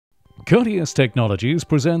Curtius Technologies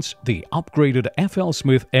presents the upgraded FL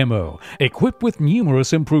Smithe MO, equipped with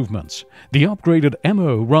numerous improvements. The upgraded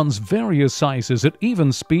MO runs various sizes at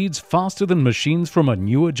even speeds faster than machines from a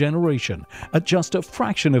newer generation, at just a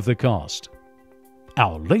fraction of the cost.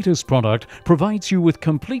 Our latest product provides you with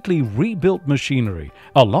completely rebuilt machinery,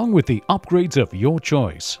 along with the upgrades of your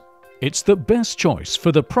choice. It's the best choice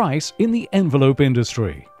for the price in the envelope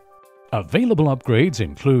industry. Available upgrades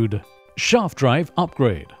include shaft drive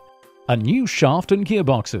upgrade, a new shaft and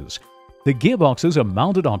gearboxes. The gearboxes are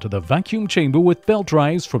mounted onto the vacuum chamber with belt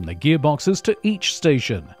drives from the gearboxes to each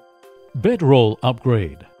station. Bedroll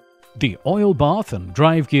upgrade. The oil bath and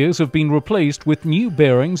drive gears have been replaced with new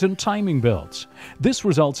bearings and timing belts. This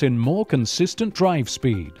results in more consistent drive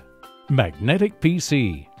speed. Magnetic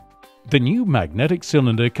PC. The new magnetic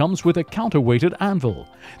cylinder comes with a counterweighted anvil.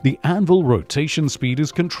 The anvil rotation speed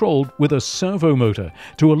is controlled with a servo motor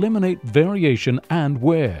to eliminate variation and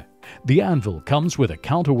wear. The anvil comes with a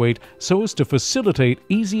counterweight so as to facilitate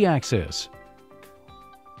easy access.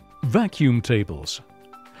 Vacuum tables.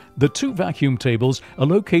 The two vacuum tables are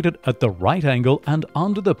located at the right angle and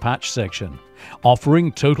under the patch section.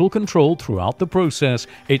 Offering total control throughout the process,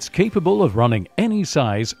 it's capable of running any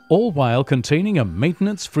size, all while containing a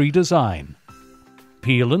maintenance-free design.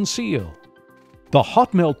 Peel and seal. The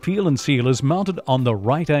hot melt peel and seal is mounted on the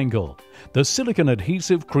right angle. The silicone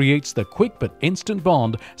adhesive creates the quick but instant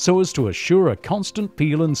bond so as to assure a constant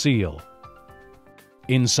peel and seal.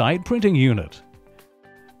 Inside printing unit.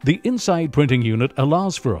 The inside printing unit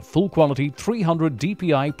allows for a full-quality 300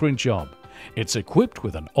 dpi print job. It's equipped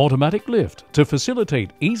with an automatic lift to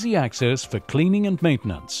facilitate easy access for cleaning and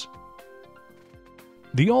maintenance.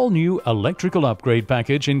 The all-new electrical upgrade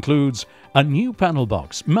package includes a new panel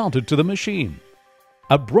box mounted to the machine,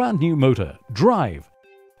 a brand new motor, drive,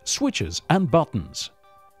 switches and buttons,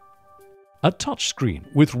 a touchscreen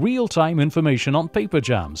with real-time information on paper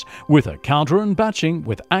jams, with a counter and batching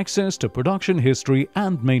with access to production history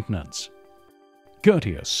and maintenance.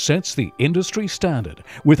 Curtius sets the industry standard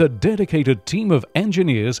with a dedicated team of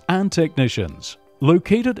engineers and technicians.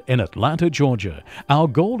 Located in Atlanta, Georgia, our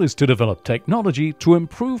goal is to develop technology to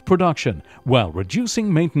improve production while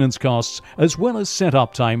reducing maintenance costs as well as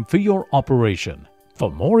setup time for your operation. For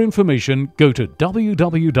more information, go to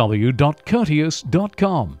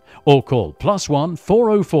www.curtius.com or call +1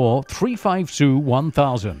 404 352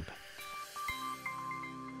 1000.